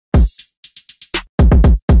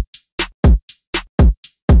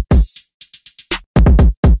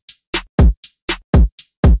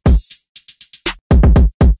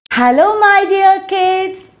Hello my dear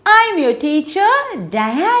kids, I'm your teacher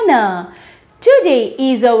Diana. Today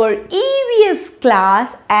is our EVS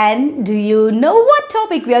class and do you know what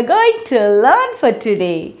topic we are going to learn for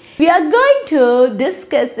today? We are going to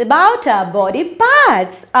discuss about our body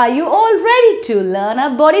parts. Are you all ready to learn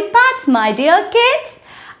our body parts my dear kids?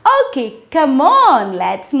 Okay, come on,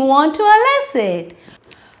 let's move on to our lesson.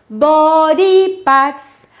 Body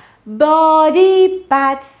parts, body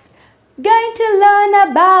parts. Going to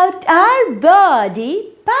learn about our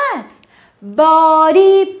body parts.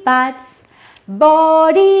 Body parts,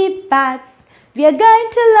 body parts. We are going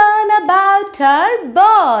to learn about our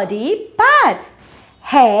body parts.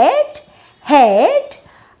 Head, head,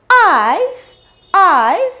 eyes,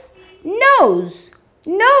 eyes, nose,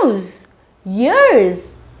 nose, ears,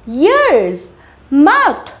 ears,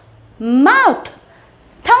 mouth, mouth,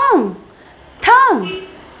 tongue, tongue,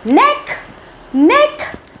 neck,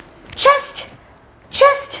 neck, chest,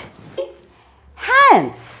 chest,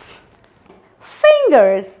 hands,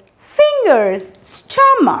 fingers, fingers,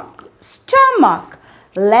 stomach, stomach,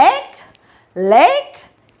 leg, leg,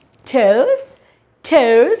 toes,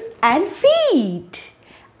 toes and feet.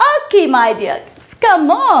 Okay, my dear, come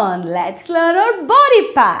on, let's learn our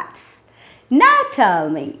body parts. Now tell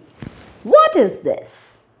me, what is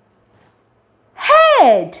this?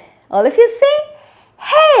 Head. All of you say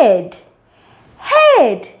head,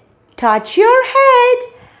 head. Touch your head,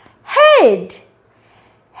 head,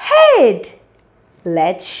 head.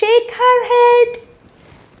 Let's shake her head.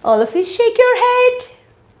 All of you shake your head.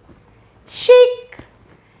 Shake,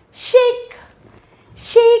 shake,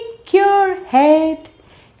 shake your head.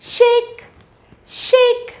 Shake,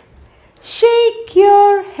 shake, shake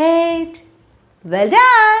your head. Well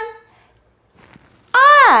done.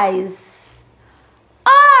 Eyes,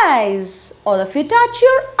 eyes. All of you touch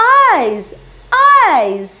your eyes,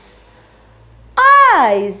 eyes.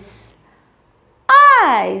 Eyes,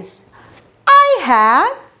 eyes. I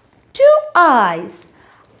have two eyes.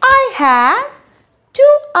 I have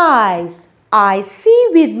two eyes. I see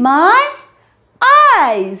with my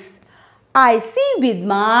eyes. I see with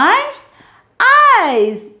my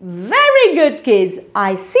eyes. Very good, kids.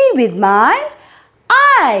 I see with my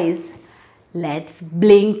eyes. Let's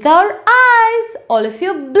blink our eyes. All of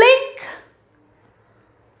you blink.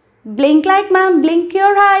 Blink like ma'am. Blink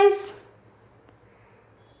your eyes.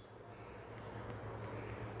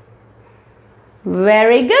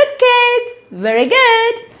 Very good, kids. Very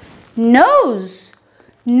good. Nose,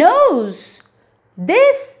 nose.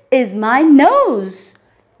 This is my nose.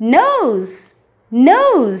 Nose,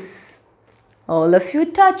 nose. All of you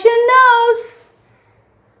touch your nose.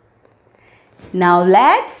 Now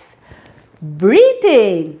let's breathe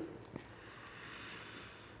in.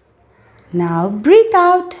 Now breathe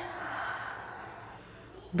out.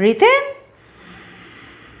 Breathe in.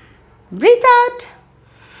 Breathe out.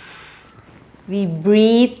 We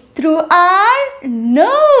breathe through our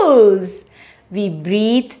nose. We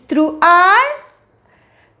breathe through our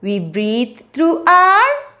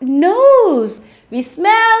nose. We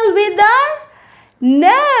smell with our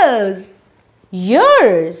nose.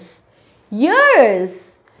 Ears,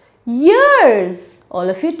 ears, ears. All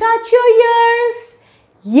of you touch your ears.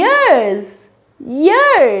 Ears,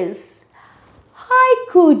 ears. I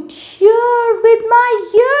could hear with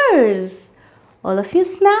my ears. All of you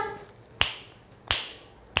snap.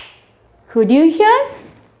 Could you hear?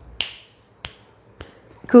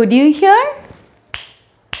 Could you hear?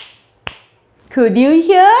 Could you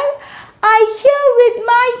hear? I hear with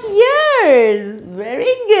my ears.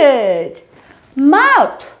 Very good.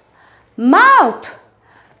 Mouth, mouth,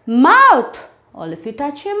 mouth. All of you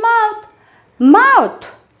touch your mouth.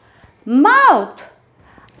 Mouth, mouth.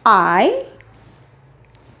 I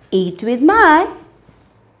eat with my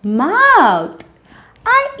mouth.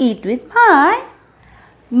 I eat with my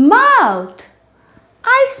mouth.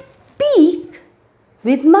 I speak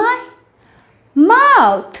with my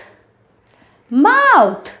mouth.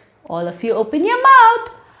 Mouth. All of you open your mouth.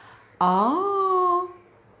 Ah.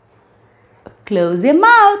 Close your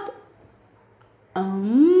mouth.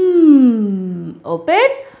 Open.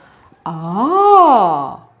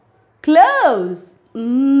 Ah. Close.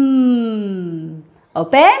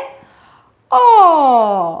 Open.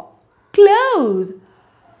 Ah. Close.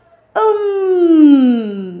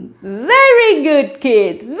 Very good,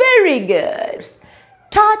 kids. Very good.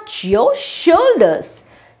 Touch your shoulders.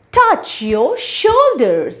 Touch your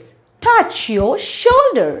shoulders. Touch your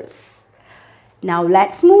shoulders. Now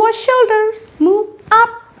let's move our shoulders. Move up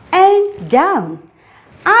and down.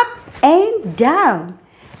 Up and down.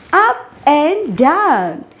 Up and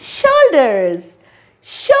down. Shoulders.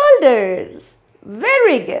 Shoulders.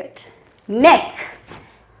 Very good. Neck.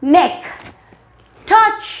 neck.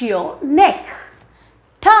 Touch your neck.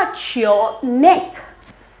 Touch your neck.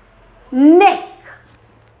 Neck.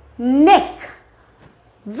 Neck.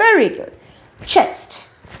 Very good. Chest.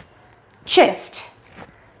 Chest.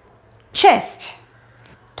 Chest.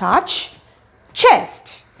 Touch.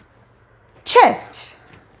 Chest. Chest.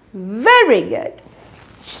 Very good.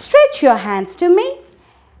 Stretch your hands to me.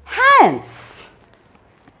 Hands.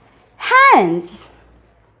 Hands.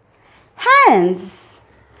 Hands.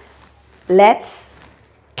 Let's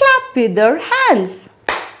clap with our hands.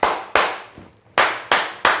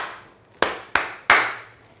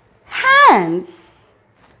 Hands.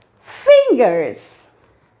 Fingers.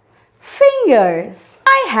 Fingers.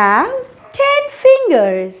 I have 10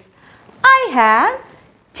 fingers. I have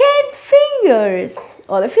 10 fingers.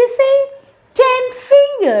 All of you say 10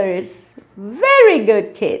 fingers. Very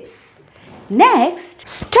good, kids. Next,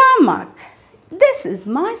 stomach. This is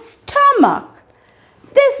my stomach.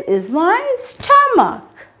 This is my stomach.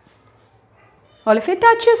 All of you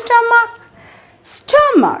touch your stomach.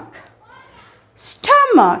 Stomach.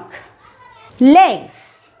 Stomach.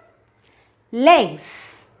 Legs.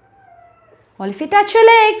 Legs. All of you touch your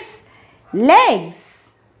legs.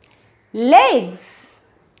 Legs. Legs.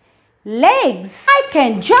 Legs. I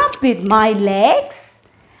can jump with my legs.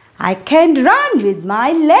 I can run with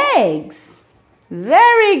my legs.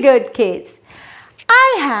 Very good, kids.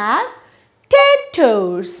 I have 10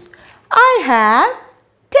 toes. I have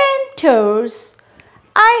 10 toes.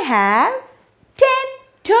 I have 10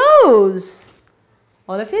 toes.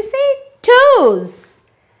 All of you say toes.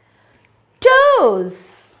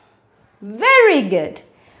 Toes. Very good.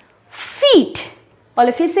 Feet. All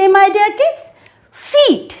of you say, my dear kids,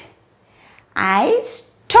 feet. I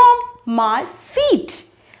stomp my feet.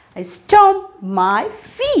 I stomp my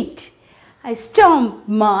feet. I stomp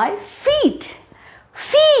my feet.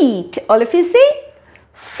 Feet. All of you say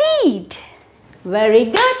feet. Very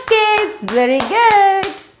good, kids. Very good.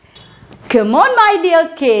 Come on, my dear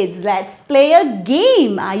kids. Let's play a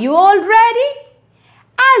game. Are you all ready?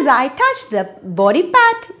 As I touch the body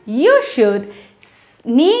part, you should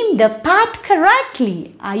name the part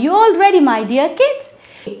correctly. Are you all ready, my dear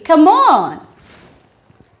kids? Come on.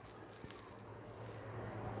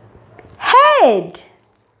 Head.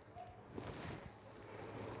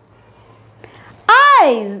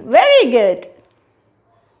 Eyes. Very good.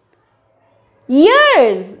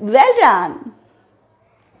 Ears. Well done.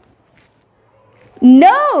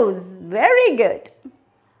 Nose. Very good.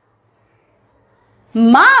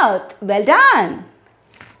 Mouth. Well done.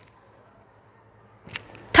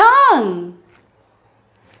 Tongue.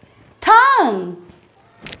 Tongue.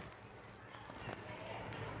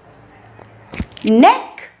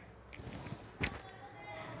 Neck.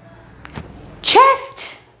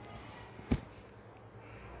 Chest.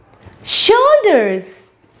 Shoulders.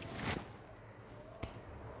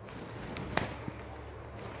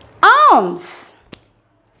 Arms.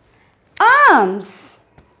 Arms.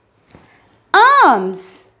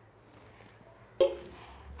 Arms.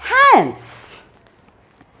 Hands.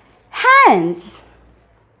 Hands.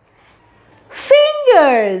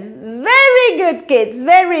 Fingers. Very good, kids.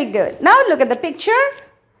 Very good. Now look at the picture.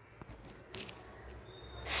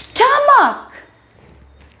 Stomach.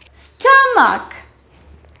 Stomach.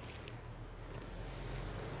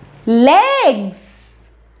 Legs.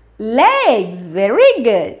 Legs. Very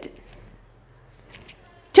good.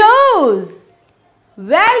 Toes.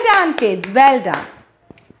 Well done, kids. Well done.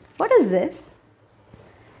 What is this?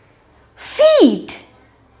 Feet.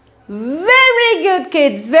 Very good,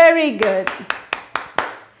 kids. Very good.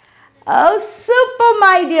 Oh, super,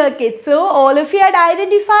 my dear kids. So, all of you had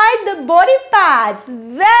identified the body parts.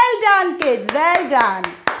 Well done, kids. Well done.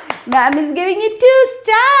 Ma'am is giving you 2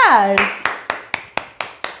 stars.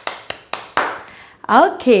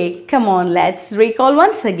 Okay, come on. Let's recall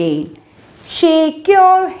once again. Shake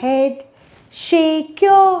your head. Shake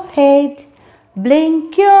your head.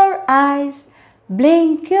 Blink your eyes.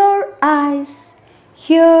 Blink your eyes.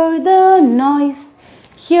 Hear the noise.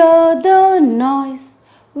 Hear the noise.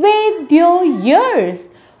 With your ears.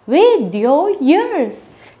 With your ears.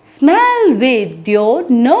 Smell with your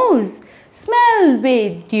nose. Smell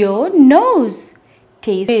with your nose.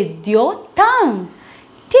 Taste with your tongue.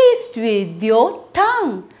 Taste with your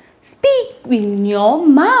tongue. Speak in your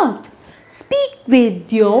mouth. Speak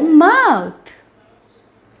with your mouth.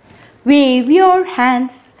 Wave your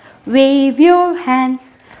hands. Wave your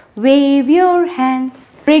hands. Wave your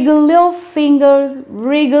hands. Wriggle your fingers.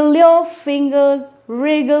 Wriggle your fingers.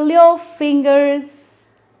 Wriggle your fingers.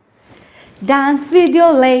 Dance with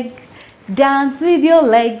your leg. Dance with your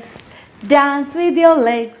legs. Dance with your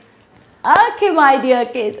legs. Okay, my dear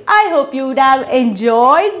kids, I hope you would have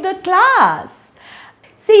enjoyed the class.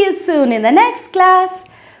 See you soon in the next class.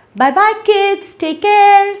 Bye-bye, kids. Take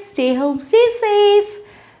care. Stay home. Stay safe.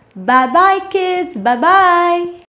 Bye-bye, kids. Bye-bye.